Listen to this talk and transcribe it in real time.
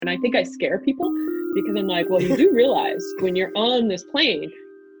I think I scare people because I'm like, well, you do realize when you're on this plane,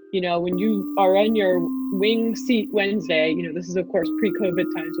 when you are on your wing seat Wednesday, this is of course pre-COVID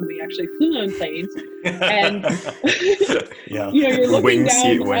times when we actually flew on planes, and Yeah. you're looking Wing down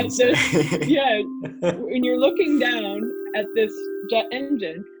seat at Wednesday. this, when you're looking down at this jet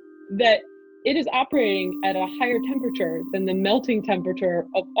engine, that it is operating at a higher temperature than the melting temperature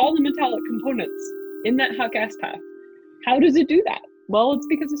of all the metallic components in that hot gas path. How does it do that? Well, it's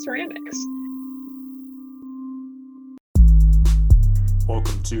because of ceramics.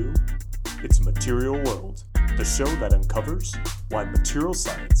 Welcome to It's a Material World, the show that uncovers why material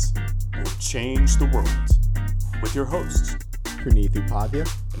science will change the world, with your hosts, Praneeth Upadhyay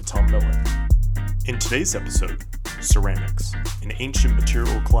and Tom Miller. In today's episode, ceramics, an ancient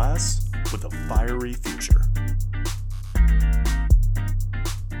material class with a fiery future.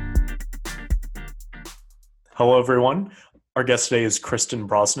 Hello, everyone. Our guest today is Kristen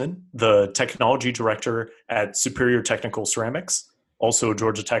Brosnan, the Technology Director at Superior Technical Ceramics, also a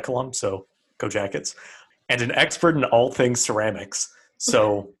Georgia Tech alum, so go Jackets, and an expert in all things ceramics.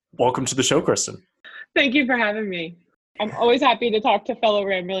 So welcome to the show, Kristen. Thank you for having me. I'm always happy to talk to fellow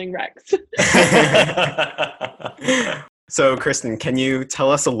Rambling Rex. So, Kristen, can you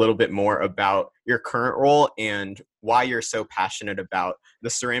tell us a little bit more about your current role and why you're so passionate about the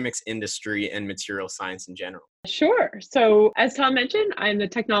ceramics industry and material science in general? Sure. So as Tom mentioned, I'm the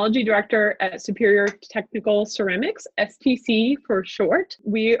Technology Director at Superior Technical Ceramics, STC for short.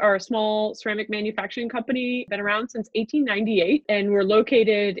 We are a small ceramic manufacturing company, been around since 1898, and we're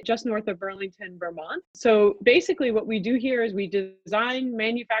located just north of Burlington, Vermont. So basically what we do here is we design,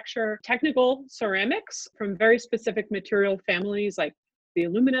 manufacture technical ceramics from very specific material families like the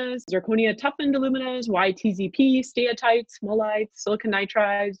aluminas, zirconia toughened aluminas, YTZP, steatites, mullite, silicon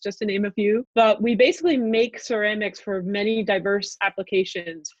nitrides, just to name a few. But we basically make ceramics for many diverse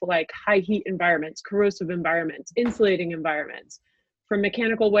applications for like high heat environments, corrosive environments, insulating environments, for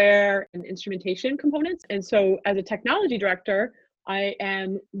mechanical wear and instrumentation components. And so as a technology director, I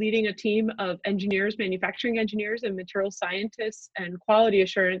am leading a team of engineers, manufacturing engineers and material scientists and quality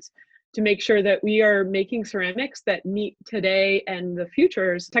assurance to make sure that we are making ceramics that meet today and the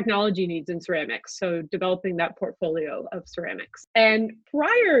future's technology needs in ceramics. So developing that portfolio of ceramics. And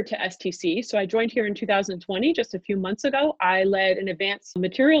prior to STC, so I joined here in 2020, just a few months ago, I led an advanced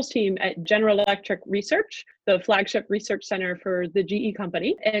materials team at General Electric Research, the flagship research center for the GE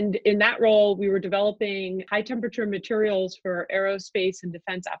company. And in that role, we were developing high temperature materials for aerospace and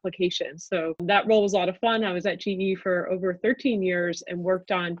defense applications. So that role was a lot of fun. I was at GE for over 13 years and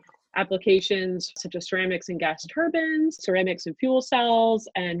worked on applications such as ceramics and gas turbines, ceramics and fuel cells,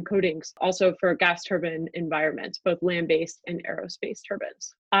 and coatings, also for gas turbine environments, both land-based and aerospace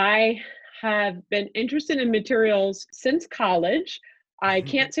turbines. I have been interested in materials since college. I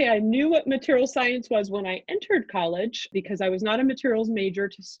can't say I knew what material science was when I entered college because I was not a materials major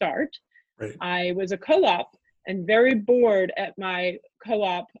to start. Right. I was a co-op and very bored at my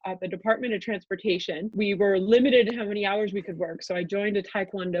co-op at the Department of Transportation. We were limited in how many hours we could work. So I joined a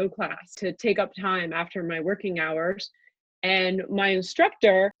Taekwondo class to take up time after my working hours. And my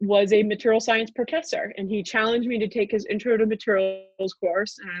instructor was a material science professor. And he challenged me to take his Intro to Materials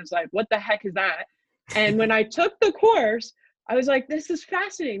course. And I was like, what the heck is that? And when I took the course, I was like, this is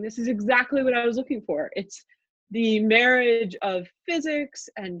fascinating. This is exactly what I was looking for. It's the marriage of physics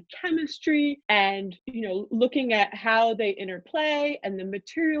and chemistry and, looking at how they interplay and the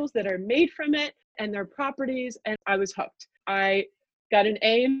materials that are made from it and their properties. And I was hooked. I got an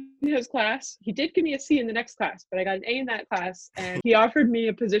A in his class. He did give me a C in the next class, but I got an A in that class. And he offered me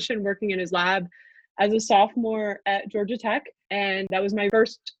a position working in his lab as a sophomore at Georgia Tech. And that was my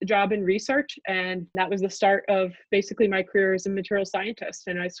first job in research. And that was the start of basically my career as a material scientist.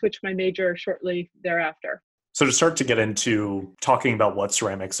 And I switched my major shortly thereafter. So to start to get into talking about what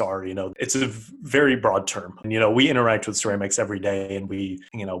ceramics are, it's a very broad term. And, we interact with ceramics every day and we,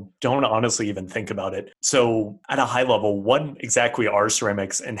 don't honestly even think about it. So at a high level, what exactly are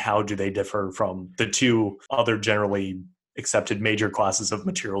ceramics and how do they differ from the two other generally accepted major classes of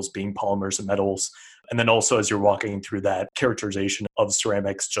materials being polymers and metals? And then also as you're walking through that characterization of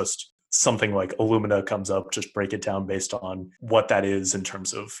ceramics, just something like alumina comes up, just break it down based on what that is in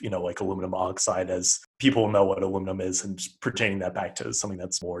terms of, like aluminum oxide, as people know what aluminum is, and just pertaining that back to something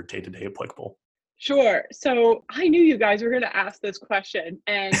that's more day-to-day applicable. Sure. So I knew you guys were going to ask this question.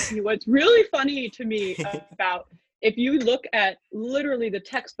 And what's really funny to me about, if you look at literally the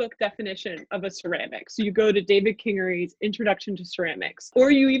textbook definition of a ceramic, so you go to David Kingery's Introduction to Ceramics, or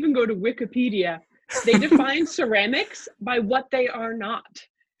you even go to Wikipedia, they define ceramics by what they are not.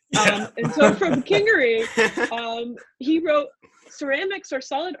 And so from Kingery, he wrote ceramics are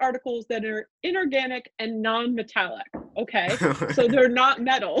solid articles that are inorganic and non-metallic. Okay, so they're not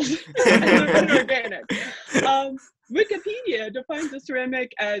metals and they're inorganic. Wikipedia defines a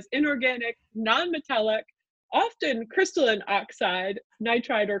ceramic as inorganic, non-metallic, often crystalline oxide,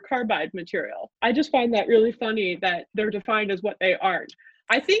 nitride, or carbide material. I just find that really funny that they're defined as what they aren't.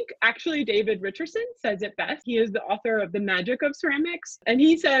 I think actually David Richardson says it best. He is the author of The Magic of Ceramics. And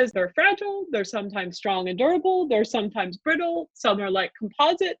he says they're fragile, they're sometimes strong and durable, they're sometimes brittle, some are like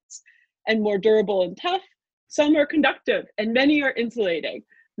composites and more durable and tough, some are conductive, and many are insulating.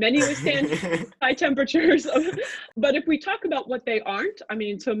 Many withstand high temperatures. But if we talk about what they aren't, I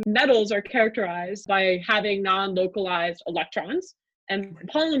mean, so metals are characterized by having non-localized electrons, and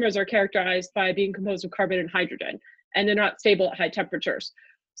polymers are characterized by being composed of carbon and hydrogen, and they're not stable at high temperatures.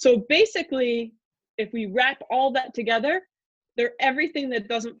 So basically, if we wrap all that together, they're everything that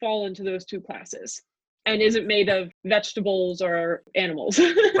doesn't fall into those two classes and isn't made of vegetables or animals.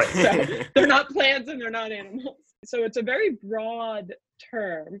 So they're not plants and they're not animals. So it's a very broad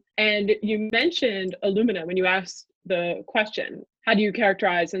term. And you mentioned alumina when you asked the question, how do you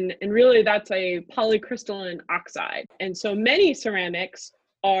characterize? And really that's a polycrystalline oxide. And so many ceramics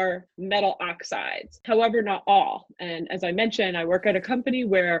are metal oxides, however, not all. And as I mentioned, I work at a company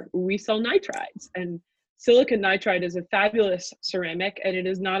where we sell nitrides, and silicon nitride is a fabulous ceramic and it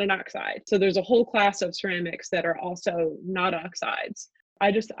is not an oxide. So there's a whole class of ceramics that are also not oxides.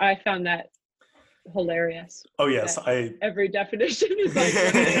 I found that hilarious. Oh yes, every definition is like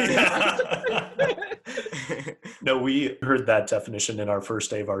No, we heard that definition in our first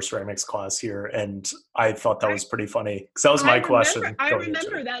day of our ceramics class here, and I thought that was pretty funny because that was my question. I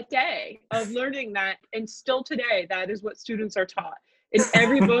remember that day of learning that, and still today, that is what students are taught in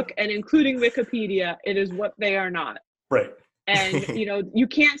every book, and including Wikipedia. It is what they are not. Right. And you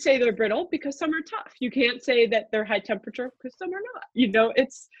can't say they're brittle because some are tough. You can't say that they're high temperature because some are not.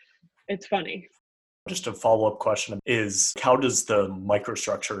 It's funny. Just a follow-up question is, how does the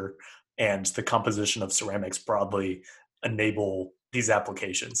microstructure and the composition of ceramics broadly enable these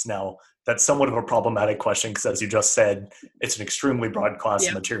applications? Now, that's somewhat of a problematic question because, as you just said, it's an extremely broad class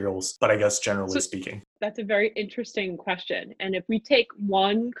of materials, but I guess generally speaking. That's a very interesting question. And if we take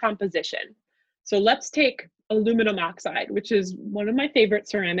one composition, so let's take aluminum oxide, which is one of my favorite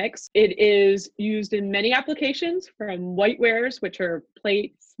ceramics. It is used in many applications, from whitewares, which are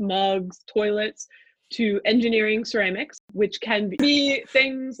plates, mugs, toilets, to engineering ceramics, which can be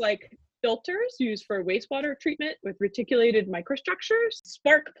things like filters used for wastewater treatment with reticulated microstructures,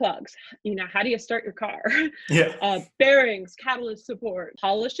 spark plugs, how do you start your car? Bearings, catalyst support,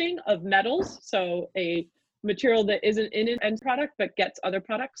 polishing of metals, so a material that isn't in an end product but gets other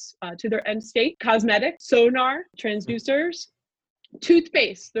products to their end state, cosmetics, sonar, transducers,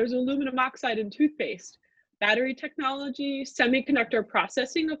 toothpaste. There's aluminum oxide in toothpaste. Battery technology, semiconductor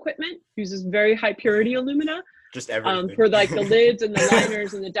processing equipment uses very high purity alumina. Just everything. For like the lids and the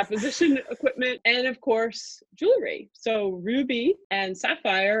liners and the deposition equipment. And of course, jewelry. So ruby and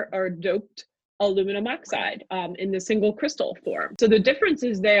sapphire are doped aluminum oxide in the single crystal form. So the difference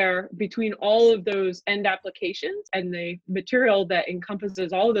is there between all of those end applications, and the material that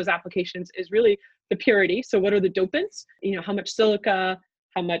encompasses all of those applications is really the purity. So what are the dopants? How much silica,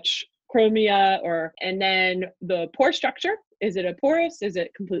 how much chromia, and then the pore structure. Is it a porous? Is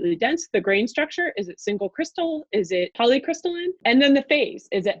it completely dense? The grain structure, is it single crystal? Is it polycrystalline? And then the phase,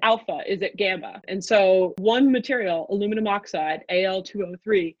 is it alpha? Is it gamma? And so one material, aluminum oxide,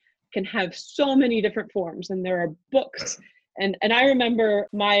 Al2O3, can have so many different forms, and there are books. And I remember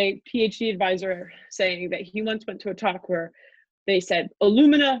my PhD advisor saying that he once went to a talk where they said,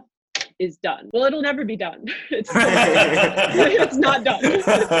 alumina is done. Well, it'll never be done. It's not done.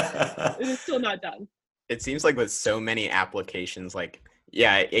 It is still not done. It seems like with so many applications,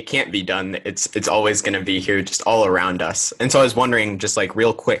 it can't be done. It's always going to be here, just all around us. And so I was wondering, just like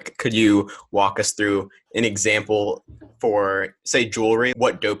real quick, could you walk us through an example for, say, jewelry?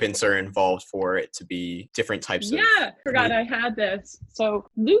 What dopants are involved for it to be different types of? Yeah, forgot I had this. So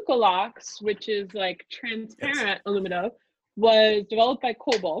Lucolox, which is like transparent alumina, was developed by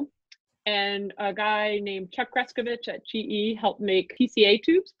Cobalt. And a guy named Chuck Greskovich at GE helped make PCA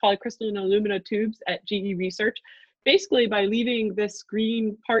tubes, polycrystalline alumina tubes, at GE Research, basically by leaving this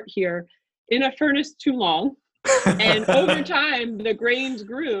green part here in a furnace too long. And over time, the grains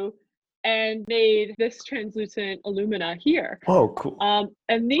grew and made this translucent alumina here. Oh, cool.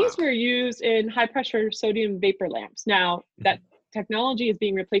 And these were used in high pressure sodium vapor lamps. Now, that technology is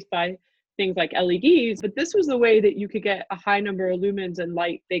being replaced by things like LEDs, but this was the way that you could get a high number of lumens and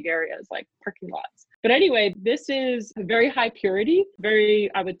light big areas like parking lots. But anyway, this is a very high purity,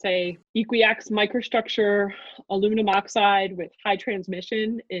 very, I would say, equiax microstructure aluminum oxide with high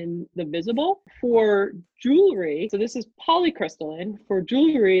transmission in the visible. For jewelry, so this is polycrystalline. For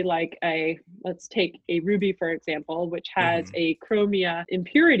jewelry, like let's take a ruby, for example, which has a chromia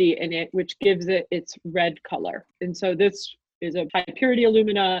impurity in it, which gives it its red color. And so this is a high purity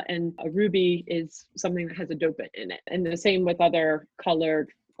alumina, and a ruby is something that has a dopant in it. And the same with other colored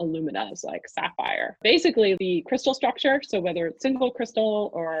aluminas like sapphire. Basically, the crystal structure, so whether it's single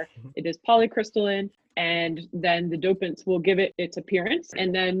crystal or it is polycrystalline, and then the dopants will give it its appearance.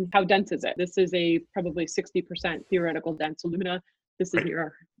 And then how dense is it? This is a probably 60% theoretical dense alumina. This is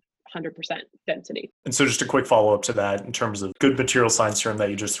your 100% density. And so just a quick follow-up to that in terms of good material science term that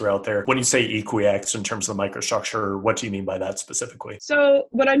you just threw out there. When you say equiax in terms of the microstructure, what do you mean by that specifically? So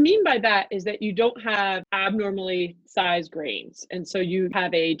what I mean by that is that you don't have abnormally sized grains. And so you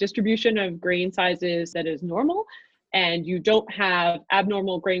have a distribution of grain sizes that is normal, and you don't have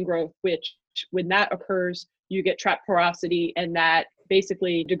abnormal grain growth, which when that occurs, you get trap porosity, and that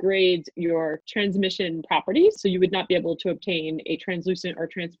basically degrades your transmission properties. So you would not be able to obtain a translucent or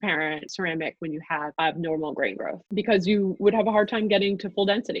transparent ceramic when you have abnormal grain growth, because you would have a hard time getting to full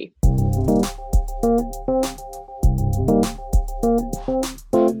density.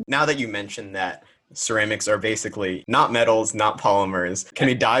 Now that you mentioned that ceramics are basically not metals, not polymers, can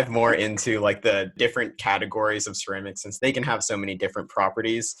we dive more into like the different categories of ceramics, since they can have so many different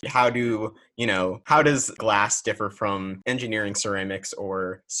properties? How does glass differ from engineering ceramics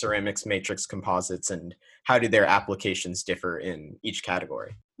or ceramics matrix composites, and how do their applications differ in each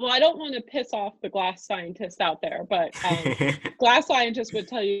category? Well, I don't want to piss off the glass scientists out there, but glass scientists would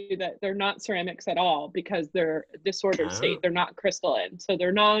tell you that they're not ceramics at all because they're disordered state. They're not crystalline, so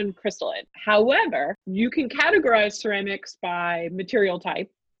they're non-crystalline. However, you can categorize ceramics by material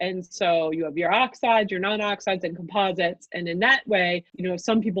type. And so you have your oxides, your non-oxides, and composites. And in that way,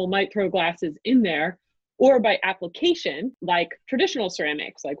 some people might throw glasses in there, or by application, like traditional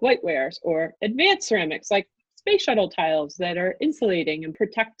ceramics, like whitewares, or advanced ceramics, like space shuttle tiles that are insulating and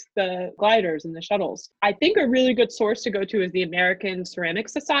protect the gliders and the shuttles. I think a really good source to go to is the American Ceramic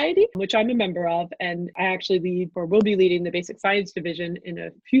Society, which I'm a member of, and I actually will be leading the basic science division in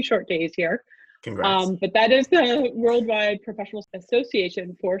a few short days here. Congrats. But that is the worldwide professional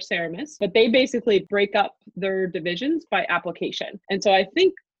association for ceramists, but they basically break up their divisions by application. And so I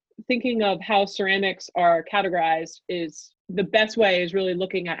think thinking of how ceramics are categorized is the best way is really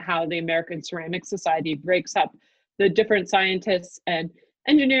looking at how the American Ceramic Society breaks up the different scientists and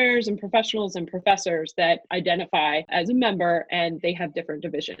engineers and professionals and professors that identify as a member, and they have different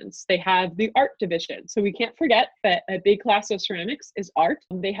divisions. They have the art division. So we can't forget that a big class of ceramics is art.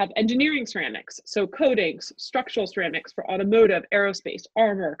 They have engineering ceramics, so coatings, structural ceramics for automotive, aerospace,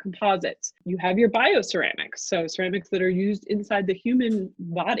 armor, composites. You have your bioceramics, so ceramics that are used inside the human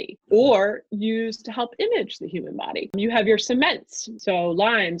body or used to help image the human body. You have your cements, so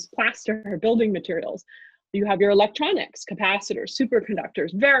limes, plaster, building materials. You have your electronics, capacitors,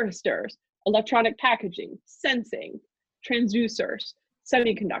 superconductors, varistors, electronic packaging, sensing, transducers,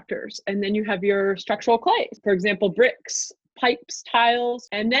 semiconductors. And then you have your structural clays, for example, bricks, pipes, tiles,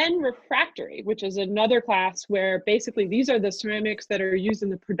 and then refractory, which is another class where basically these are the ceramics that are used in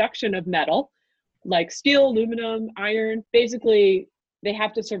the production of metal, like steel, aluminum, iron. Basically, they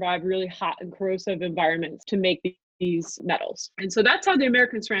have to survive really hot and corrosive environments to make these metals. And so that's how the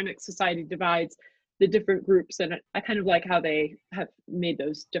American Ceramic Society divides the different groups. And I kind of like how they have made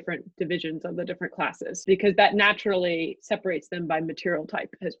those different divisions of the different classes, because that naturally separates them by material type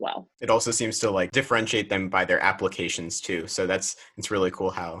as well. It also seems to like differentiate them by their applications too. So it's really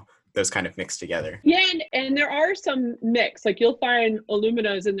cool how those kind of mix together. Yeah, and there are some mix, like you'll find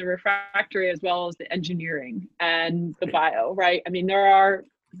aluminas in the refractory as well as the engineering and the bio, right? I mean, there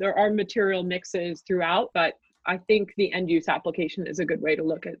are material mixes throughout, but I think the end use application is a good way to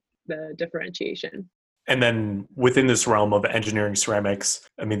look at the differentiation. And then within this realm of engineering ceramics,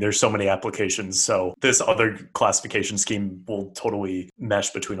 I mean, there's so many applications. So this other classification scheme will totally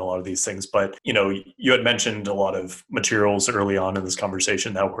mesh between a lot of these things. But, you had mentioned a lot of materials early on in this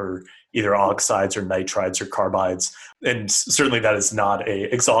conversation that were either oxides or nitrides or carbides. And certainly that is not an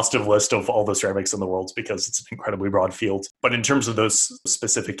exhaustive list of all the ceramics in the world because it's an incredibly broad field. But in terms of those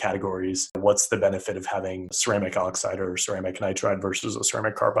specific categories, what's the benefit of having ceramic oxide or ceramic nitride versus a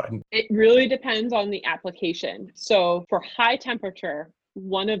ceramic carbide? It really depends on the application. So for high temperature,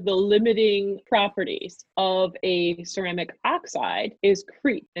 one of the limiting properties of a ceramic oxide is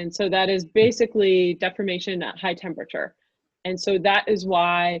creep. And so that is basically deformation at high temperature. And so that is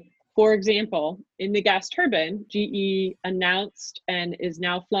why For example, in the gas turbine, GE announced and is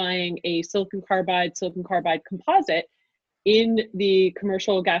now flying a silicon carbide composite in the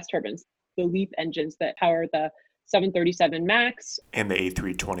commercial gas turbines, the LEAP engines that power the 737 MAX. And the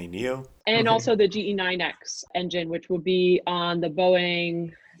A320neo. And also the GE9X engine, which will be on the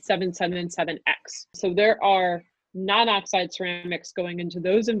Boeing 777X. So there are non-oxide ceramics going into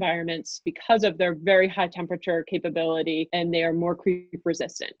those environments because of their very high temperature capability, and they are more creep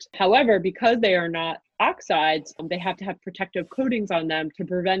resistant. However, because they are not oxides, they have to have protective coatings on them to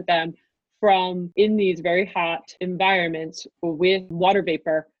prevent them from, in these very hot environments with water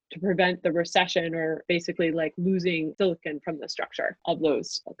vapor, to prevent the recession or basically like losing silicon from the structure of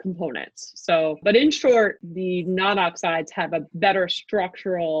those components. So, but in short, the non-oxides have a better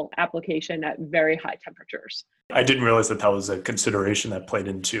structural application at very high temperatures. I didn't realize that was a consideration that played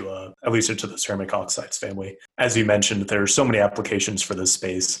into, at least into the ceramic oxides family. As you mentioned, there are so many applications for this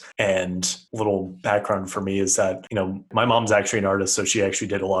space. And a little background for me is that, my mom's actually an artist, so she actually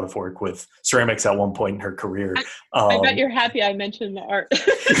did a lot of work with ceramics at one point in her career. I bet you're happy I mentioned the art.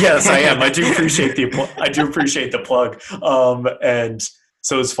 Yes, I am. I do appreciate the plug. And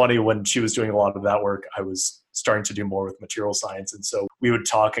so it's funny, when she was doing a lot of that work, I was starting to do more with material science. And so we would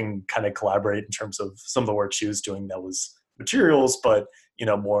talk and kind of collaborate in terms of some of the work she was doing that was materials, but,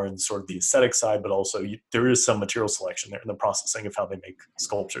 more in sort of the aesthetic side, but also there is some material selection there in the processing of how they make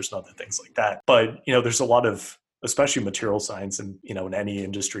sculptures and other things like that. But, there's a lot of, especially material science and, in any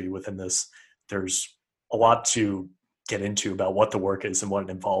industry within this, there's a lot to get into about what the work is and what it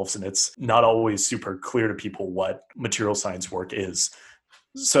involves. And it's not always super clear to people what material science work is.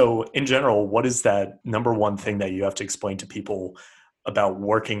 So in general, what is that number one thing that you have to explain to people about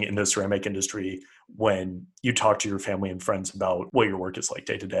working in the ceramic industry when you talk to your family and friends about what your work is like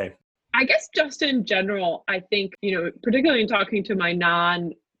day to day? I guess just in general, I think, particularly in talking to my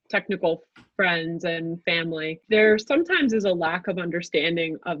non-technical friends and family, there sometimes is a lack of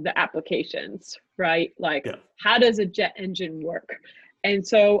understanding of the applications, right? Like, How does a jet engine work? And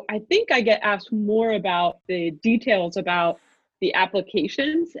so I think I get asked more about the details about the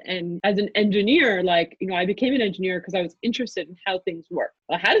applications. And as an engineer, I became an engineer because I was interested in how things work.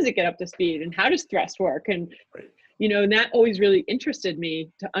 Well, how does it get up to speed, and how does thrust work? And, and that always really interested me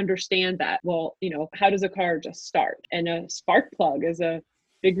to understand that. Well, how does a car just start? And a spark plug is a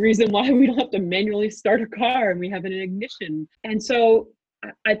big reason why we don't have to manually start a car and we have an ignition. And so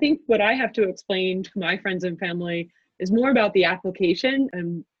I think what I have to explain to my friends and family is more about the application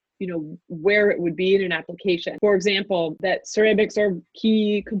and where it would be in an application. For example, that ceramics are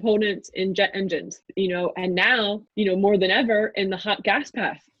key components in jet engines, and now, more than ever in the hot gas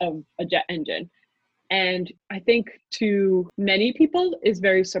path of a jet engine. And I think to many people is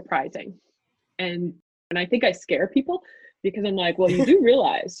very surprising. And I think I scare people because I'm like, well, you do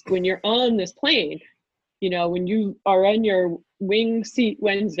realize when you're on this plane, when you are on your wing seat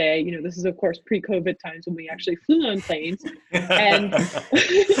Wednesday, this is of course pre-COVID times when we actually flew on planes, and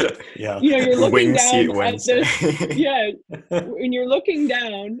you're looking down at this, when you're looking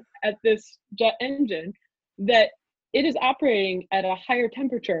down at this jet engine, that it is operating at a higher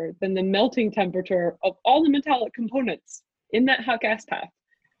temperature than the melting temperature of all the metallic components in that hot gas path.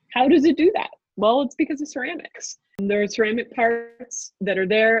 How does it do that? Well, it's because of ceramics. There are ceramic parts that are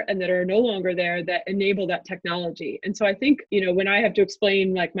there and that are no longer there that enable that technology. And so I think, when I have to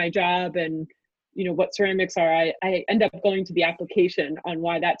explain my job and, what ceramics are, I end up going to the application on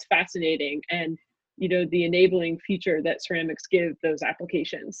why that's fascinating and, the enabling feature that ceramics give those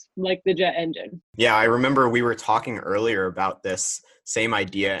applications, like the jet engine. Yeah, I remember we were talking earlier about this same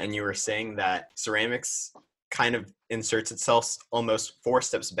idea, and you were saying that ceramics kind of inserts itself almost 4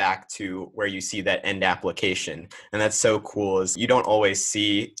 steps back to where you see that end application. And that's so cool, is you don't always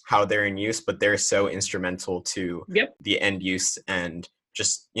see how they're in use, but they're so instrumental to the end use and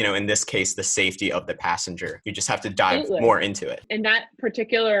just, in this case, the safety of the passenger. You just have to dive more into it. In that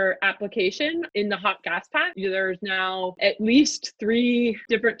particular application in the hot gas path, there's now at least 3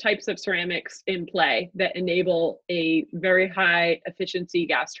 different types of ceramics in play that enable a very high efficiency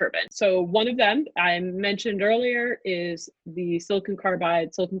gas turbine. So one of them I mentioned earlier is the silicon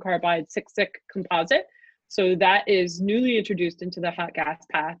carbide 6-6 composite. So that is newly introduced into the hot gas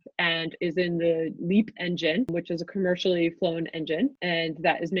path and is in the LEAP engine, which is a commercially flown engine, and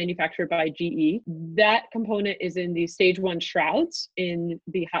that is manufactured by GE. That component is in the stage 1 shrouds in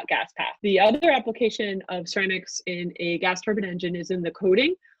the hot gas path. The other application of ceramics in a gas turbine engine is in the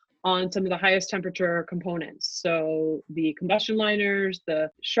coating on some of the highest temperature components. So the combustion liners, the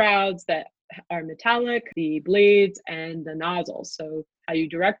shrouds that are metallic, the blades, and the nozzles. So how you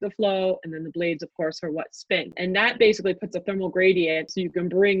direct the flow, and then the blades, of course, are what spin. And that basically puts a thermal gradient so you can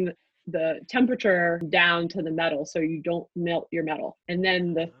bring the temperature down to the metal so you don't melt your metal. And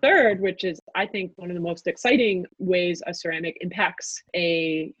then the third, which is, I think, one of the most exciting ways a ceramic impacts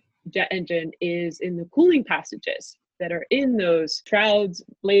a jet engine, is in the cooling passages that are in those shrouds,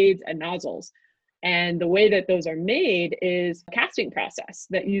 blades, and nozzles. And the way that those are made is a casting process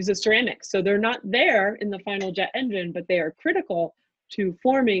that uses ceramics. So they're not there in the final jet engine, but they are critical to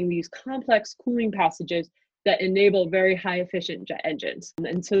forming these complex cooling passages that enable very high efficient jet engines.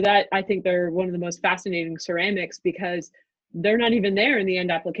 And so that, I think, they're one of the most fascinating ceramics because they're not even there in the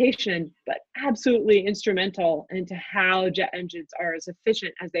end application, but absolutely instrumental into how jet engines are as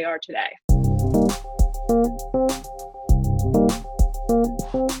efficient as they are today.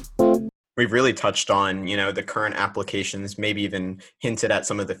 We've really touched on, the current applications, maybe even hinted at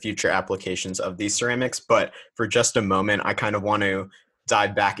some of the future applications of these ceramics. But for just a moment, I kind of want to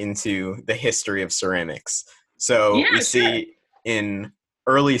dive back into the history of ceramics. So we see in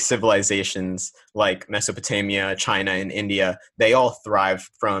early civilizations like Mesopotamia, China, and India, they all thrived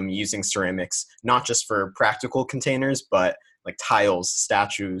from using ceramics, not just for practical containers, but like tiles,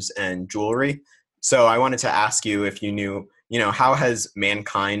 statues, and jewelry. So I wanted to ask you if you knew, how has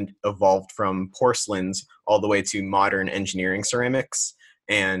mankind evolved from porcelains all the way to modern engineering ceramics?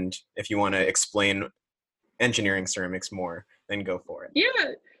 And if you want to explain engineering ceramics more, then go for it.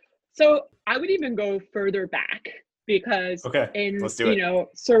 Yeah. So I would even go further back because let's do it.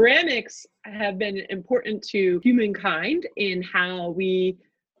 Ceramics have been important to humankind in how we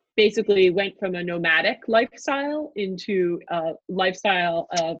basically went from a nomadic lifestyle into a lifestyle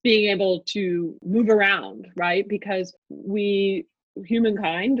of being able to move around, right? Because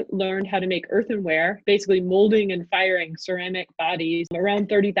humankind learned how to make earthenware, basically molding and firing ceramic bodies around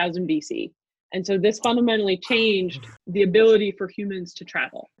 30,000 BC. And so this fundamentally changed the ability for humans to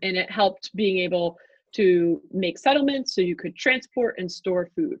travel. And it helped being able to make settlements so you could transport and store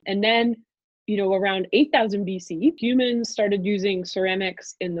food. And then, around 8,000 BC, humans started using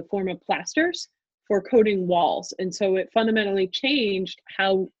ceramics in the form of plasters for coating walls. And so it fundamentally changed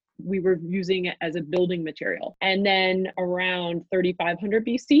how we were using it as a building material. And then around 3,500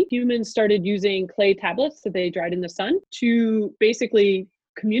 BC, humans started using clay tablets that they dried in the sun to basically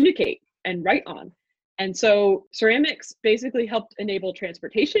communicate and write on. And so ceramics basically helped enable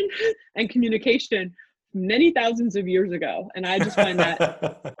transportation and communication many thousands of years ago. And I just find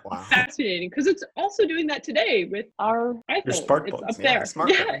that fascinating because it's also doing that today with our iPhone. Your smartphones. It's up there.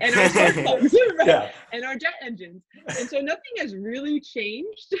 Smartphones. And our smartphones, right? Yeah. And our jet engines. And so nothing has really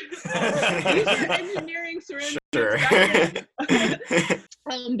changed. These are engineering ceramics. Sure.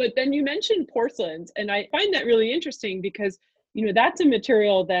 But then you mentioned porcelains, and I find that really interesting because that's a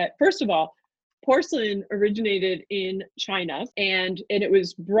material that, first of all, porcelain originated in China, and it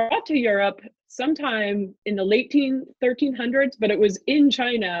was brought to Europe sometime in the late 1300s, but it was in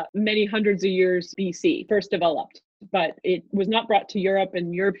China many hundreds of years BC, first developed. But it was not brought to Europe,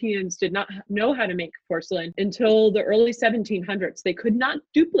 and Europeans did not know how to make porcelain until the early 1700s. They could not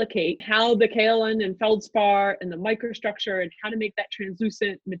duplicate how the kaolin and feldspar and the microstructure and how to make that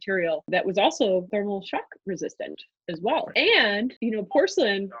translucent material that was also thermal shock resistant as well. And,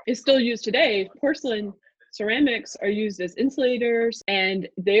 porcelain is still used today. Porcelain ceramics are used as insulators, and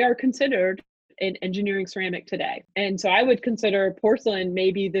they are considered in engineering ceramic today. And so I would consider porcelain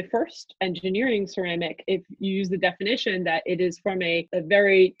maybe the first engineering ceramic if you use the definition that it is from a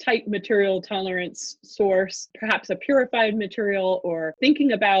very tight material tolerance source, perhaps a purified material, or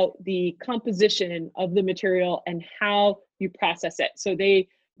thinking about the composition of the material and how you process it. So they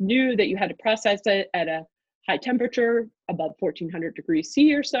knew that you had to process it at a high temperature, above 1400 degrees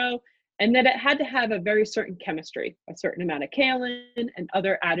C or so, and that it had to have a very certain chemistry, a certain amount of kaolin and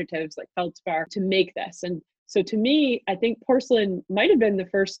other additives like feldspar to make this. And so to me, I think porcelain might have been the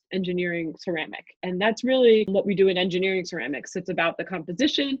first engineering ceramic. And that's really what we do in engineering ceramics. It's about the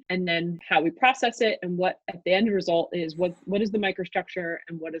composition and then how we process it, and what at the end result is what is the microstructure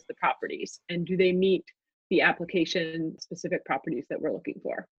and what is the properties, and do they meet the application specific properties that we're looking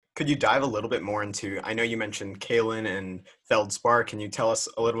for. Could you dive a little bit more into, I know you mentioned kaolin and feldspar. Can you tell us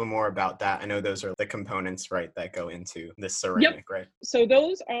a little bit more about that? I know those are the components, right, that go into this ceramic, right? So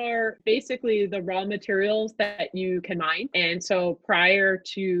those are basically the raw materials that you can mine. And so prior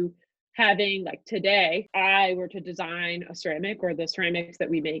to having, like today, I were to design a ceramic, or the ceramics that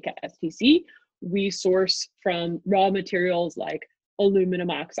we make at STC, we source from raw materials like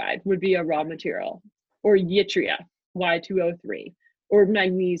aluminum oxide would be a raw material, or yttria, Y2O3. Or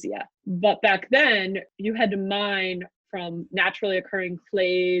magnesia. But back then, you had to mine from naturally occurring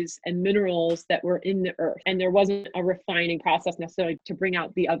clays and minerals that were in the earth. And there wasn't a refining process necessarily to bring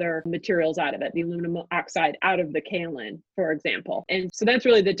out the other materials out of it, the aluminum oxide out of the kaolin, for example. And so that's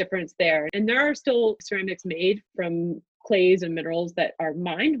really the difference there. And there are still ceramics made from clays and minerals that are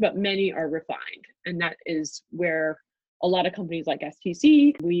mined, but many are refined. And that is where a lot of companies like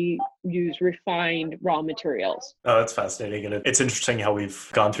STC, we use refined raw materials. Oh, that's fascinating. And it's interesting how we've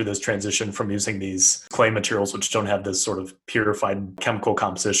gone through this transition from using these clay materials, which don't have this sort of purified chemical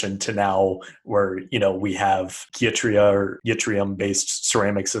composition, to now where, we have yttria or yttrium-based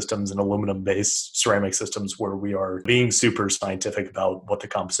ceramic systems and aluminum-based ceramic systems where we are being super scientific about what the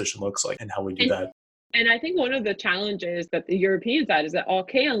composition looks like and how we do that. And I think one of the challenges that the Europeans had is that all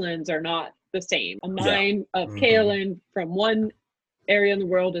kaolins are not the same. A mine of kaolin from one area in the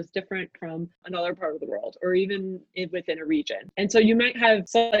world is different from another part of the world, or even within a region. And so you might have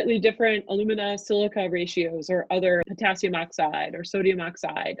slightly different alumina silica ratios or other potassium oxide or sodium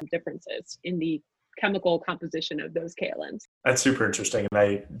oxide differences in the chemical composition of those kaolins. That's super interesting. And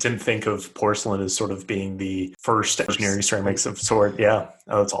I didn't think of porcelain as sort of being the first engineering ceramics of sort. Yeah.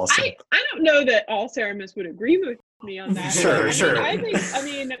 Oh, that's awesome. I don't know that all ceramists would agree with me on that. Sure. I think,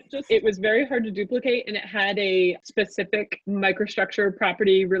 just it was very hard to duplicate, and it had a specific microstructure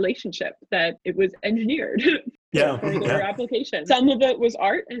property relationship that it was engineered for their application. Some of it was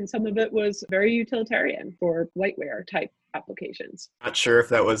art and some of it was very utilitarian for whiteware type applications. Not sure if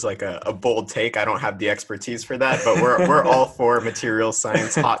that was like a bold take. I don't have the expertise for that, but we're all for material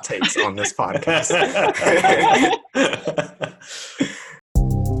science hot takes on this podcast.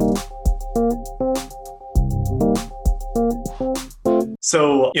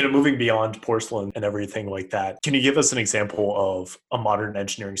 So, moving beyond porcelain and everything like that, can you give us an example of a modern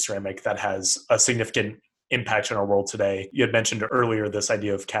engineering ceramic that has a significant impact in our world today? You had mentioned earlier this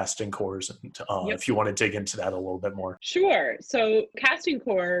idea of casting cores, and if you want to dig into that a little bit more. Sure. So casting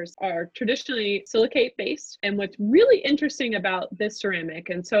cores are traditionally silicate based. And what's really interesting about this ceramic,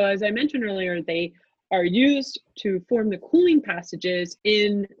 and so as I mentioned earlier, they are used to form the cooling passages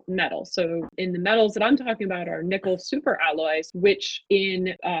in metal. So in the metals that I'm talking about are nickel superalloys, which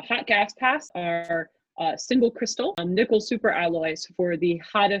in hot gas pass are single crystal nickel superalloys for the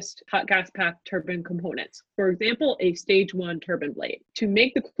hottest hot gas path turbine components. For example, a stage 1 turbine blade. To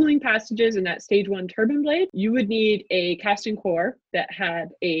make the cooling passages in that stage 1 turbine blade, you would need a casting core that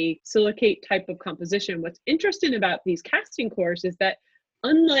had a silicate type of composition. What's interesting about these casting cores is that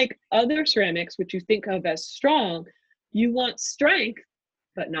unlike other ceramics, which you think of as strong, you want strength,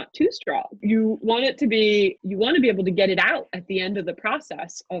 but not too strong. You want to be able to get it out at the end of the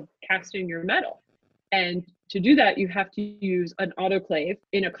process of casting your metal. And to do that, you have to use an autoclave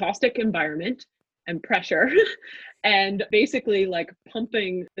in a caustic environment and pressure and basically like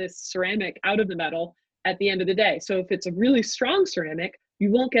pumping this ceramic out of the metal at the end of the day. So if it's a really strong ceramic,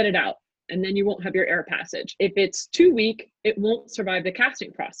 you won't get it out, and then you won't have your air passage. If it's too weak, it won't survive the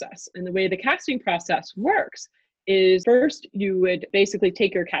casting process. And the way the casting process works is first you would basically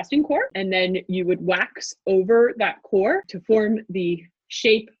take your casting core and then you would wax over that core to form the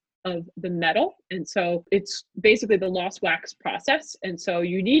shape of the metal. And so it's basically the lost wax process. And so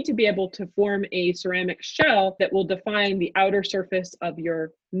you need to be able to form a ceramic shell that will define the outer surface of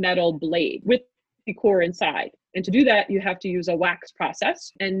your metal blade with the core inside. And to do that, you have to use a wax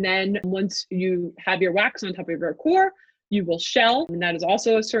process. And then once you have your wax on top of your core, you will shell, and that is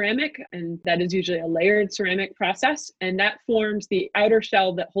also a ceramic, and that is usually a layered ceramic process. And that forms the outer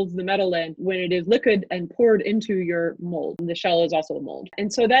shell that holds the metal in when it is liquid and poured into your mold. And the shell is also a mold.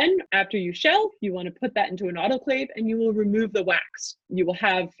 And so then after you shell, you want to put that into an autoclave and you will remove the wax. You will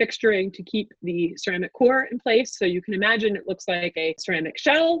have fixturing to keep the ceramic core in place. So you can imagine it looks like a ceramic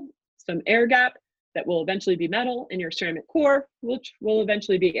shell, some air gap, that will eventually be metal, in your ceramic core, which will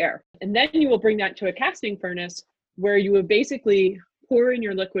eventually be air. And then you will bring that to a casting furnace where you will basically pour in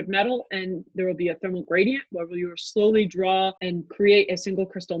your liquid metal, and there will be a thermal gradient where you will slowly draw and create a single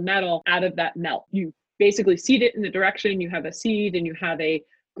crystal metal out of that melt. You basically seed it in the direction, you have a seed and you have a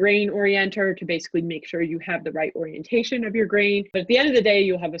grain orienter to basically make sure you have the right orientation of your grain. But at the end of the day,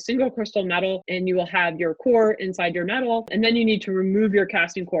 you'll have a single crystal metal and you will have your core inside your metal. And then you need to remove your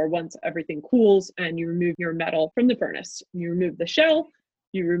casting core once everything cools and you remove your metal from the furnace. You remove the shell,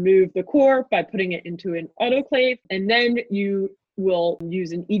 you remove the core by putting it into an autoclave, and then you will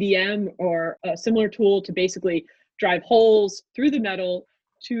use an EDM or a similar tool to basically drive holes through the metal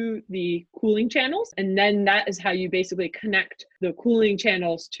to the cooling channels. And then that is how you basically connect the cooling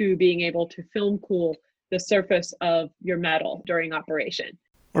channels to being able to film cool the surface of your metal during operation.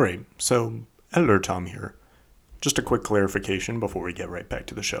 All right, so Editor Tom here. Just a quick clarification before we get right back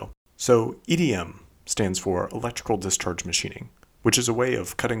to the show. So EDM stands for electrical discharge machining, which is a way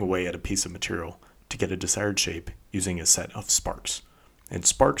of cutting away at a piece of material to get a desired shape using a set of sparks. And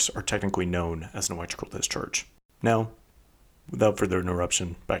sparks are technically known as an electrical discharge. Now, without further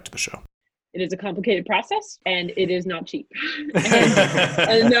interruption, back to the show. It is a complicated process and it is not cheap.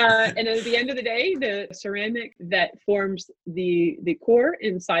 and at the end of the day, the ceramic that forms the core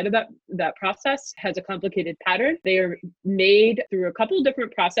inside of that process has a complicated pattern. They are made through a couple of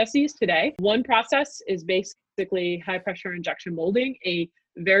different processes today. One process is basically high pressure injection molding, a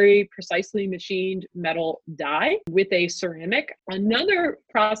very precisely machined metal die with a ceramic. Another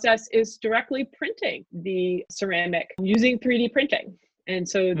process is directly printing the ceramic using 3D printing. And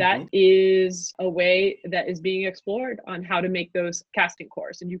so that is a way that is being explored on how to make those casting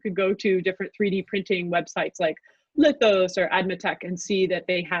cores. And you could go to different 3D printing websites like Lithos or Admatech and see that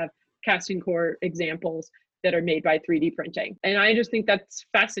they have casting core examples that are made by 3D printing. And I just think that's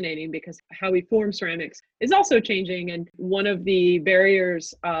fascinating because how we form ceramics is also changing. And one of the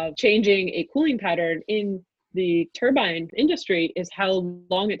barriers of changing a cooling pattern in the turbine industry is how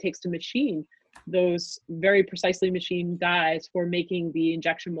long it takes to machine those very precisely machined dies for making the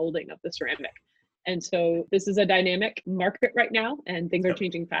injection molding of the ceramic. And so this is a dynamic market right now and things are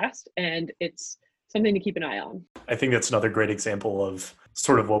changing fast and it's something to keep an eye on. I think that's another great example of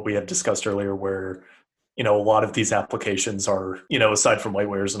sort of what we had discussed earlier where, a lot of these applications are, aside from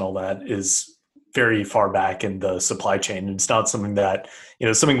whitewares and all that, is very far back in the supply chain. And it's not something that,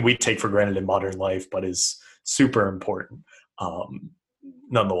 something we take for granted in modern life, but is super important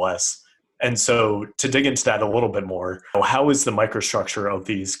nonetheless. And so to dig into that a little bit more, how is the microstructure of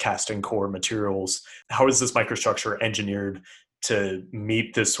these casting core materials, how is this microstructure engineered to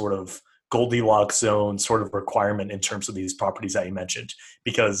meet this sort of Goldilocks zone sort of requirement in terms of these properties that you mentioned?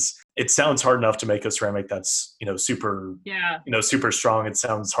 Because it sounds hard enough to make a ceramic that's, super, super strong. It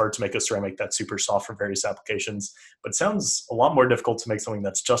sounds hard to make a ceramic that's super soft for various applications, but it sounds a lot more difficult to make something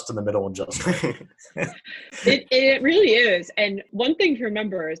that's just in the middle and just right. It really is. And one thing to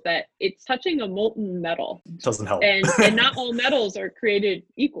remember is that it's touching a molten metal. Doesn't help. And not all metals are created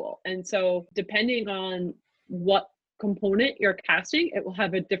equal. And so depending on what component you're casting, it will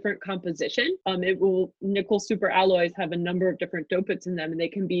have a different composition. Nickel superalloys have a number of different dopates in them and they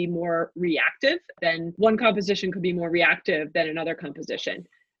can be more reactive than one composition could be more reactive than another composition.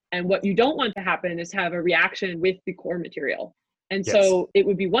 And what you don't want to happen is have a reaction with the core material. And so it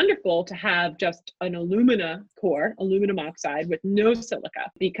would be wonderful to have just an alumina core, aluminum oxide with no silica,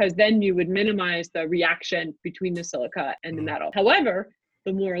 because then you would minimize the reaction between the silica and the metal. However,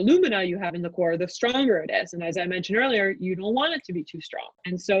 the more alumina you have in the core, the stronger it is. And as I mentioned earlier, you don't want it to be too strong.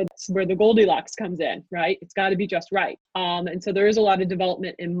 And so that's where the Goldilocks comes in, right? It's got to be just right. And so there is a lot of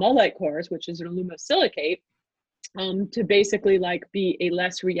development in mullite cores, which is an alumosilicate, to basically be a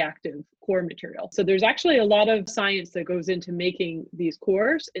less reactive core material. So there's actually a lot of science that goes into making these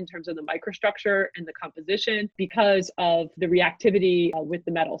cores in terms of the microstructure and the composition because of the reactivity with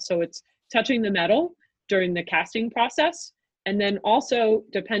the metal. So it's touching the metal during the casting process. And then also,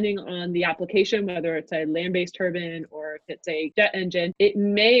 depending on the application, whether it's a land-based turbine or if it's a jet engine, it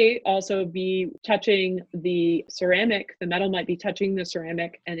may also be touching the ceramic. The metal might be touching the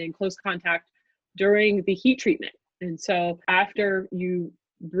ceramic and in close contact during the heat treatment. And so after you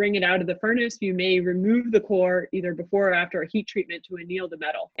bring it out of the furnace, you may remove the core either before or after a heat treatment to anneal the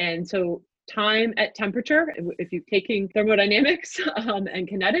metal. And so time at temperature, if you're taking thermodynamics and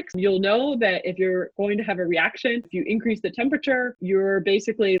kinetics, you'll know that if you're going to have a reaction, if you increase the temperature, you're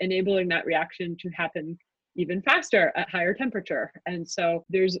basically enabling that reaction to happen even faster at higher temperature. And so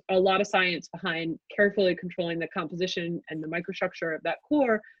there's a lot of science behind carefully controlling the composition and the microstructure of that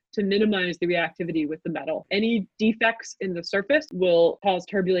core to minimize the reactivity with the metal. Any defects in the surface will cause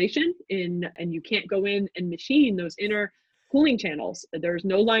turbulation and you can't go in and machine those inner cooling channels. There's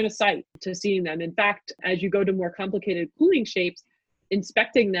no line of sight to seeing them. In fact, as you go to more complicated cooling shapes,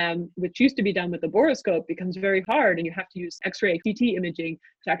 inspecting them, which used to be done with the borescope, becomes very hard, and you have to use X-ray CT imaging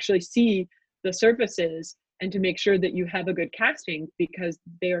to actually see the surfaces and to make sure that you have a good casting, because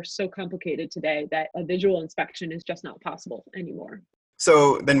they are so complicated today that a visual inspection is just not possible anymore.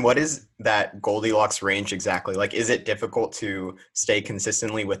 So then what is that Goldilocks range exactly? Is it difficult to stay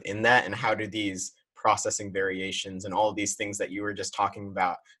consistently within that? And how do these processing variations and all of these things that you were just talking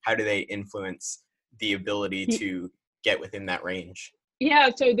about, how do they influence the ability to get within that range? Yeah,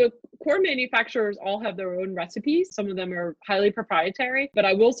 so the core manufacturers all have their own recipes. Some of them are highly proprietary, but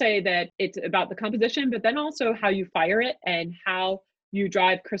I will say that it's about the composition, but then also how you fire it and how you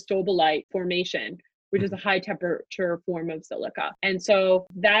drive cristobalite formation which is a high temperature form of silica. And so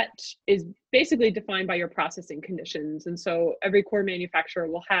that is basically defined by your processing conditions. And so every core manufacturer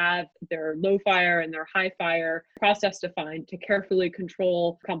will have their low fire and their high fire process defined to carefully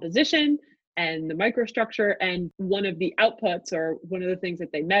control composition and the microstructure. And one of the outputs, or one of the things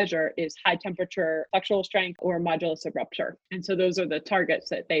that they measure, is high temperature flexural strength or modulus of rupture. And so those are the targets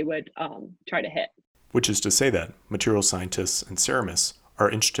that they would try to hit. Which is to say that material scientists and ceramists are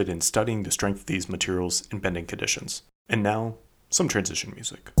interested in studying the strength of these materials in bending conditions. And now, some transition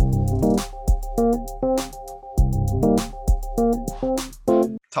music.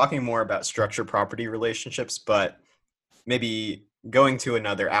 Talking more about structure property relationships, but maybe going to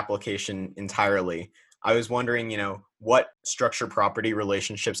another application entirely, I was wondering, what structure property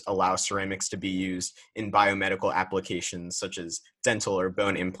relationships allow ceramics to be used in biomedical applications such as dental or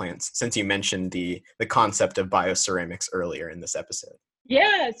bone implants, since you mentioned the concept of bioceramics earlier in this episode.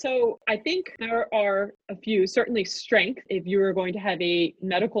 Yeah, so I think there are a few, certainly strength, if you are going to have a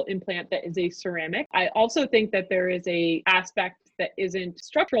medical implant that is a ceramic. I also think that there is a aspect that isn't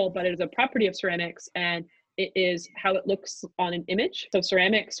structural, but it is a property of ceramics, and it is how it looks on an image. So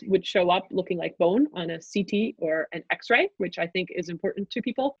ceramics would show up looking like bone on a CT or an X-ray, which I think is important to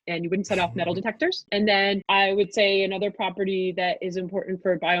people, and you wouldn't set off metal detectors. And then I would say another property that is important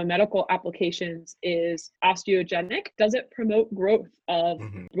for biomedical applications is osteogenic. Does it promote growth of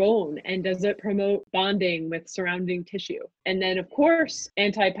bone, and does it promote bonding with surrounding tissue? And then of course,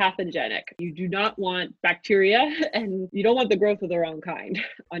 anti-pathogenic. You do not want bacteria, and you don't want the growth of the wrong kind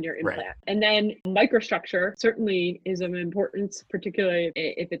on your implant. Right. And then microstructure certainly is of importance, particularly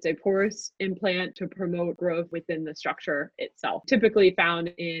if it's a porous implant, to promote growth within the structure itself. Typically found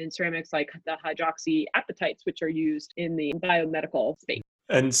in ceramics like the hydroxyapatites, which are used in the biomedical space.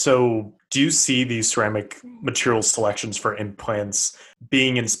 And so do you see these ceramic material selections for implants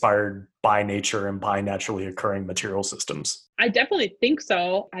being inspired by nature and by naturally occurring material systems? I definitely think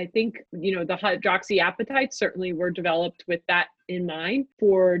so. I think, the hydroxyapatites certainly were developed with that in mind.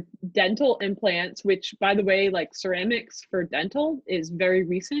 For dental implants, which, by the way, like ceramics for dental is very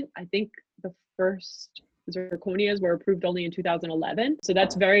recent. I think the first zirconias were approved only in 2011. So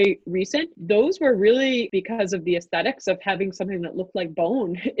that's very recent. Those were really because of the aesthetics of having something that looked like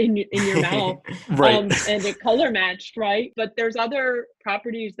bone in your mouth. Right. And it color matched, right? But there's other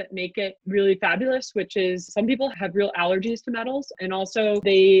properties that make it really fabulous, which is some people have real allergies to metals, and also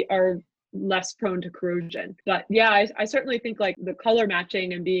they are less prone to corrosion. But yeah, I certainly think like the color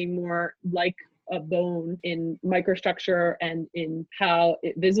matching and being more like a bone in microstructure and in how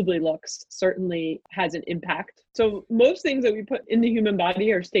it visibly looks certainly has an impact. So most things that we put in the human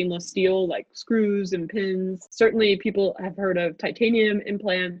body are stainless steel, like screws and pins. Certainly people have heard of titanium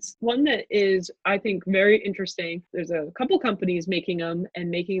implants. One that is, I think, very interesting, there's a couple companies making them and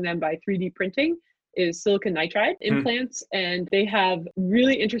making them by 3D printing, is silicon nitride implants. And they have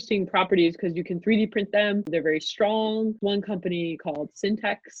really interesting properties because you can 3D print them. They're very strong. One company called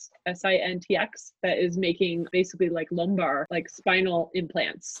Syntex, SINTX, that is making basically like lumbar, like spinal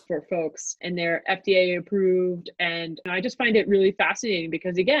implants for folks. And they're FDA approved. And I just find it really fascinating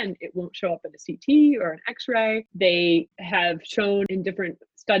because, again, it won't show up in a CT or an X-ray. They have shown in different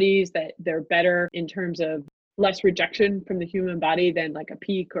studies that they're better in terms of less rejection from the human body than like a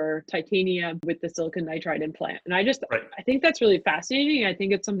PEEK or titanium with the silicon nitride implant. And I think that's really fascinating. I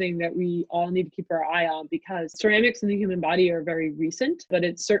think it's something that we all need to keep our eye on because ceramics in the human body are very recent, but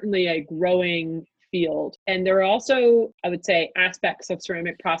it's certainly a growing field. And there are also, I would say, aspects of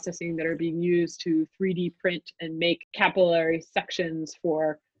ceramic processing that are being used to 3D print and make capillary sections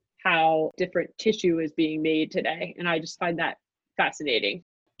for how different tissue is being made today. And I just find that fascinating.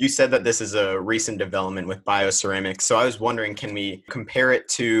 You said that this is a recent development with bioceramics. So I was wondering, can we compare it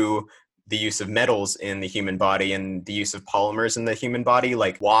to the use of metals in the human body and the use of polymers in the human body?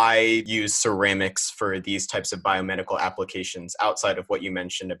 Like, why use ceramics for these types of biomedical applications outside of what you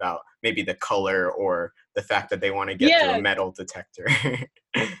mentioned about maybe the color or the fact that they want to get through a metal detector?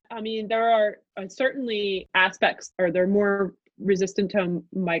 I mean, there are certainly aspects, or they're more resistant to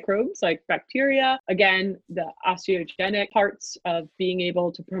microbes like bacteria. Again, the osteogenic parts of being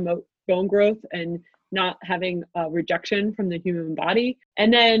able to promote bone growth and not having a rejection from the human body.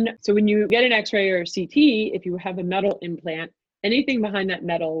 And then, so when you get an X-ray or a CT, if you have a metal implant, anything behind that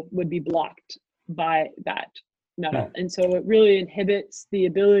metal would be blocked by that metal. And so it really inhibits the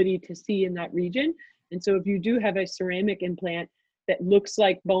ability to see in that region. And so if you do have a ceramic implant that looks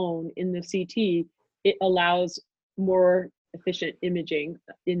like bone in the CT, it allows more efficient imaging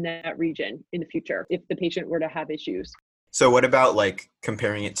in that region in the future if the patient were to have issues. So what about like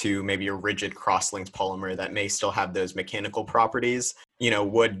comparing it to maybe a rigid cross-linked polymer that may still have those mechanical properties,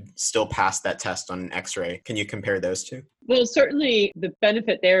 would still pass that test on an X-ray? Can you compare those two? Well, certainly the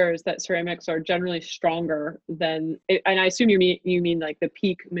benefit there is that ceramics are generally stronger than, and I assume you mean like the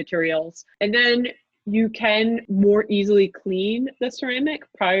PEEK materials. And then you can more easily clean the ceramic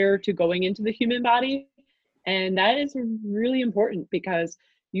prior to going into the human body. And that is really important because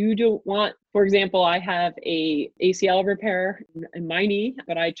you don't want, for example, I have a ACL repair in my knee,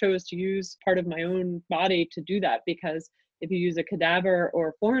 but I chose to use part of my own body to do that because if you use a cadaver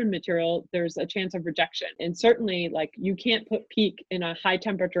or foreign material, there's a chance of rejection. And certainly, like, you can't put PEEK in a high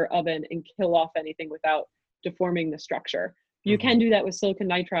temperature oven and kill off anything without deforming the structure. You can do that with silicon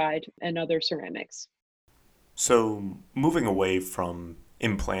nitride and other ceramics. So, moving away from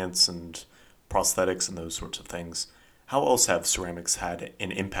implants and prosthetics and those sorts of things, how else have ceramics had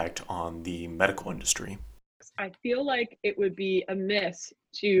an impact on the medical industry? I feel like it would be amiss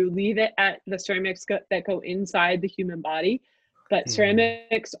to leave it at the ceramics that go inside the human body. But Mm.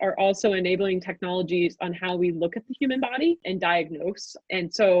 ceramics are also enabling technologies on how we look at the human body and diagnose.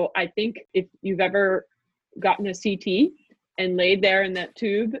 And so I think if you've ever gotten a CT and laid there in that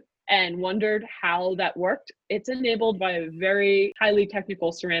tube and wondered how that worked, it's enabled by a very highly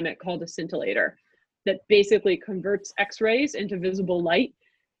technical ceramic called a scintillator that basically converts X-rays into visible light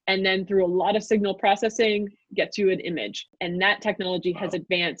and then through a lot of signal processing gets you an image. And that technology has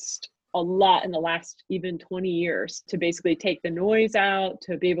advanced a lot in the last even 20 years to basically take the noise out,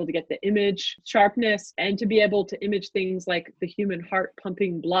 to be able to get the image sharpness, and to be able to image things like the human heart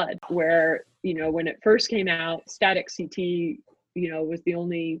pumping blood, where, when it first came out, static CT was the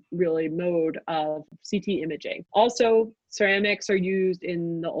only really mode of CT imaging. Also, ceramics are used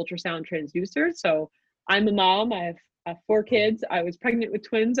in the ultrasound transducers. So I'm a mom, I have 4 kids. I was pregnant with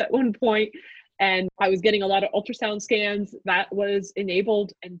twins at one point, and I was getting a lot of ultrasound scans that was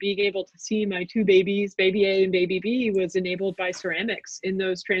enabled, and being able to see my 2 babies, baby A and baby B, was enabled by ceramics in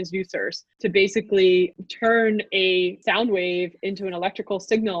those transducers to basically turn a sound wave into an electrical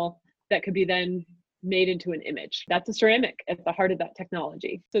signal that could be then made into an image. That's a ceramic at the heart of that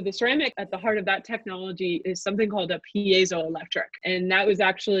technology. So the ceramic at the heart of that technology is something called a piezoelectric. And that was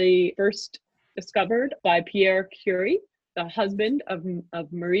actually first discovered by Pierre Curie, the husband of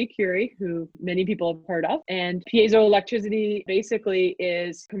Marie Curie, who many people have heard of. And piezoelectricity basically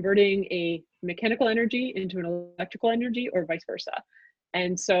is converting a mechanical energy into an electrical energy or vice versa.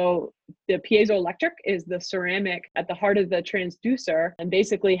 And so the piezoelectric is the ceramic at the heart of the transducer and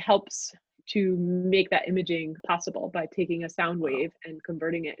basically helps to make that imaging possible by taking a sound wave and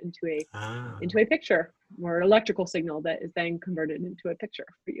converting it into a picture or an electrical signal that is then converted into a picture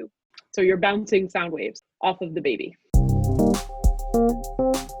for you. So you're bouncing sound waves off of the baby.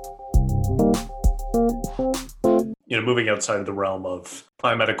 Moving outside of the realm of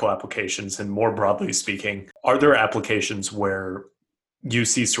biomedical applications and more broadly speaking, are there applications where you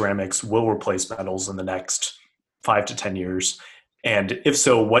see ceramics will replace metals in the next 5 to 10 years? And if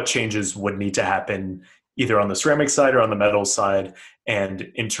so, what changes would need to happen either on the ceramic side or on the metal side?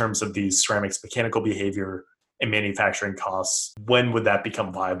 And in terms of these ceramics mechanical behavior and manufacturing costs, when would that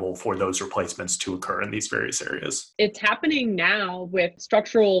become viable for those replacements to occur in these various areas? It's happening now with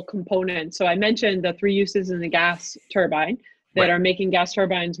structural components. So I mentioned the 3 uses in the gas turbine that are making gas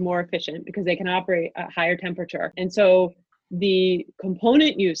turbines more efficient because they can operate at higher temperature. And so the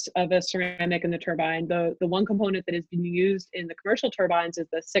component use of a ceramic in the turbine, the one component that is being used in the commercial turbines is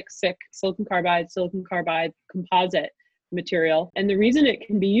the 6-SiC silicon carbide composite material. And the reason it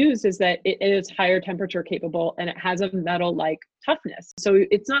can be used is that it is higher temperature capable and it has a metal-like toughness. So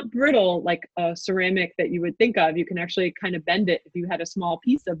it's not brittle like a ceramic that you would think of. You can actually kind of bend it if you had a small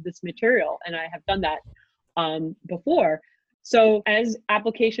piece of this material. And I have done that before. So as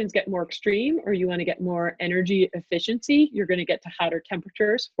applications get more extreme or you want to get more energy efficiency, you're going to get to hotter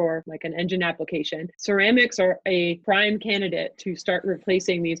temperatures for like an engine application. Ceramics are a prime candidate to start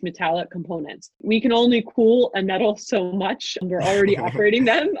replacing these metallic components. We can only cool a metal so much. We're already operating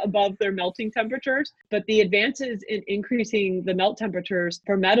them above their melting temperatures, but the advances in increasing the melt temperatures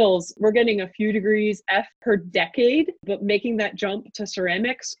for metals, we're getting a few degrees F per decade, but making that jump to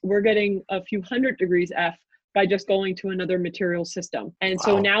ceramics, we're getting a few hundred degrees F by just going to another material system. And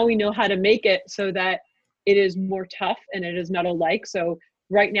so now we know how to make it so that it is more tough and it is metal-like. So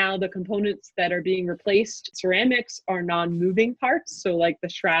right now, the components that are being replaced, ceramics, are non-moving parts. So like the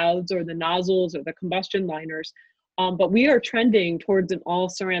shrouds or the nozzles or the combustion liners. But we are trending towards an all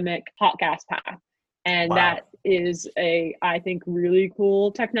ceramic hot gas path. And Wow. that is I think, really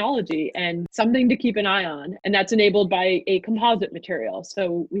cool technology and something to keep an eye on. And that's enabled by a composite material.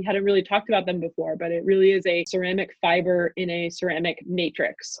 So we hadn't really talked about them before, but it really is a ceramic fiber in a ceramic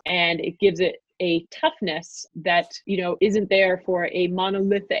matrix. And it gives it a toughness that, isn't there for a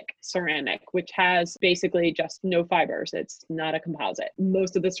monolithic ceramic, which has basically just no fibers. It's not a composite.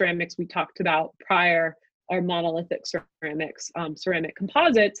 Most of the ceramics we talked about prior are monolithic ceramics. Ceramic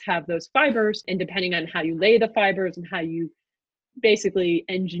composites have those fibers, and depending on how you lay the fibers and how you basically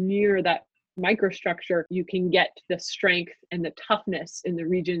engineer that microstructure, you can get the strength and the toughness in the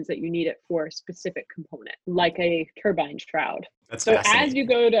regions that you need it for a specific component, like a turbine shroud. That's So fascinating. as you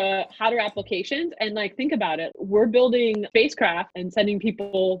go to hotter applications, and think about it, we're building spacecraft and sending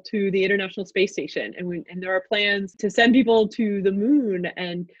people to the International Space Station, and there are plans to send people to the moon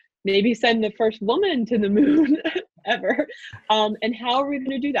and maybe send the first woman to the moon ever. And how are we going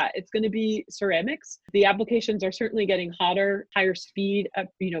to do that? It's going to be ceramics. The applications are certainly getting hotter, higher speed.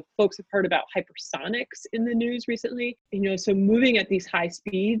 Folks have heard about hypersonics in the news recently. So moving at these high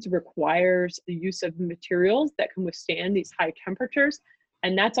speeds requires the use of materials that can withstand these high temperatures.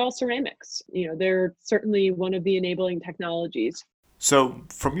 And that's all ceramics. They're certainly one of the enabling technologies. So,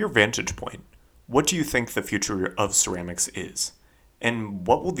 from your vantage point, what do you think the future of ceramics is? And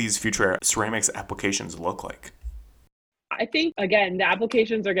what will these future ceramics applications look like? I think, again, the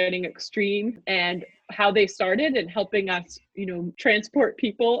applications are getting extreme, and how they started and helping us, transport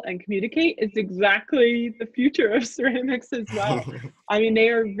people and communicate is exactly the future of ceramics as well. They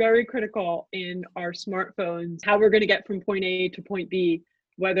are very critical in our smartphones, how we're going to get from point A to point B,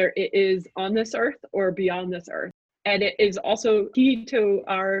 whether it is on this earth or beyond this earth. And it is also key to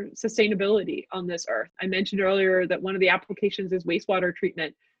our sustainability on this earth. I mentioned earlier that one of the applications is wastewater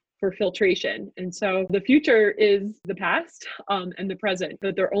treatment for filtration. And so the future is the past and the present,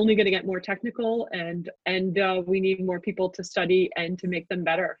 but they're only going to get more technical, and we need more people to study and to make them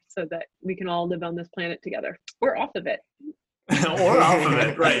better so that we can all live on this planet together. Or off of it. Or off of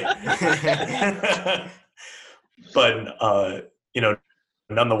it, right. But,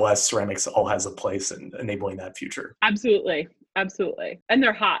 nonetheless, ceramics all has a place in enabling that future. Absolutely. Absolutely. And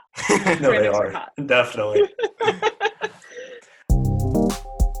they're hot. No, they Ceramics are. hot. Definitely.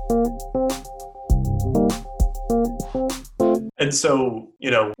 And so,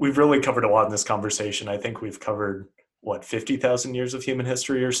 we've really covered a lot in this conversation. I think we've covered, 50,000 years of human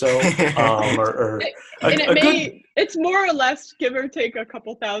history or so? It's more or less, give or take a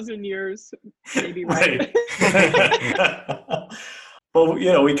couple thousand years, maybe, right? Well,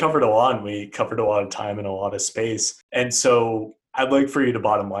 we covered a lot, and we covered a lot of time and a lot of space. And so I'd like for you to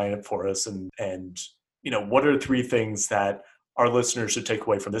bottom line it for us. And what are 3 things that our listeners should take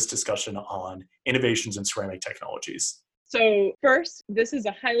away from this discussion on innovations in ceramic technologies? So first, this is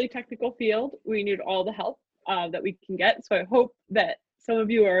a highly technical field. We need all the help that we can get. So I hope that some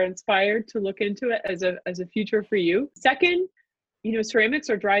of you are inspired to look into it as a future for you. Second, ceramics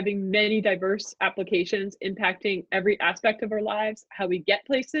are driving many diverse applications, impacting every aspect of our lives, how we get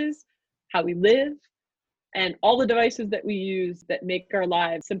places, how we live, and all the devices that we use that make our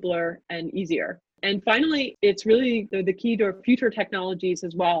lives simpler and easier. And finally, it's really the key to our future technologies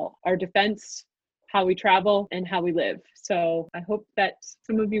as well, our defense, how we travel, and how we live. So I hope that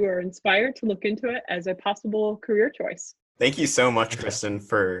some of you are inspired to look into it as a possible career choice. Thank you so much, Kristen,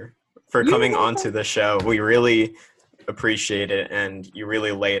 for coming onto the show. We really appreciate it, and you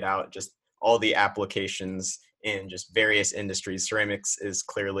really laid out just all the applications in just various industries. Ceramics is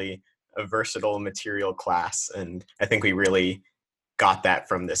clearly a versatile material class, and I think we really got that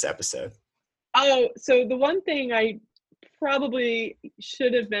from this episode. Oh, so the one thing I probably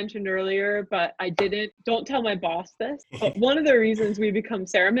should have mentioned earlier, but I didn't. Don't tell my boss this. But one of the reasons we become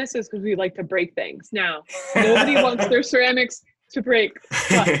ceramists is because we like to break things. Now, nobody wants their ceramics to break,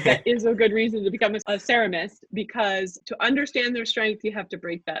 but that is a good reason to become a ceramist, because to understand their strength, you have to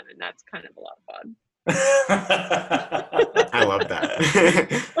break them, and that's kind of a lot of fun. I love that.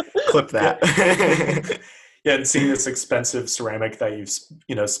 Clip that. Yeah, and seeing this expensive ceramic that you've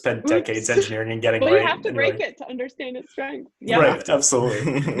spent decades engineering and getting well, right. You have to break it to understand its strength. Yeah. Right,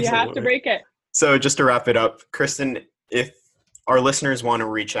 absolutely. You have to break it. So just to wrap it up, Kristen, if our listeners want to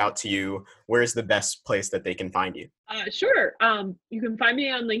reach out to you, where's the best place that they can find you? Sure. You can find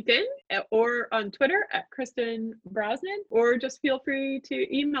me on LinkedIn or on Twitter at Kristen Brosnan, or just feel free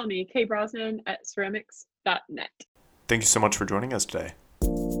to email me, kbrosnan@ceramics.net. Thank you so much for joining us today.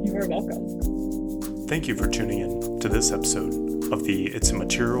 You are welcome. Thank you for tuning in to this episode of the It's a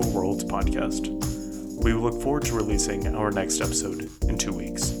Material World podcast. We look forward to releasing our next episode in 2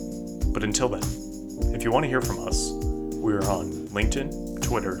 weeks. But until then, if you want to hear from us, we're on LinkedIn,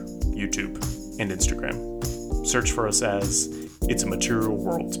 Twitter, YouTube, and Instagram. Search for us as It's a Material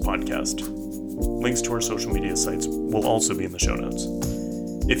Worlds podcast. Links to our social media sites will also be in the show notes.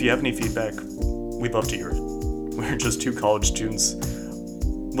 If you have any feedback, we'd love to hear it. We're just two college students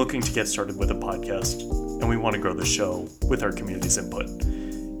looking to get started with a podcast, and we want to grow the show with our community's input.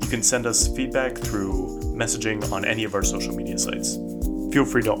 You can send us feedback through messaging on any of our social media sites. Feel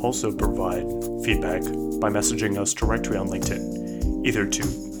free to also provide feedback by messaging us directly on LinkedIn, either to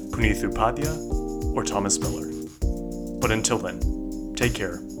Punith Upadhyaya or Thomas Miller. But until then, take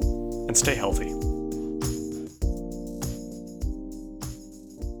care and stay healthy.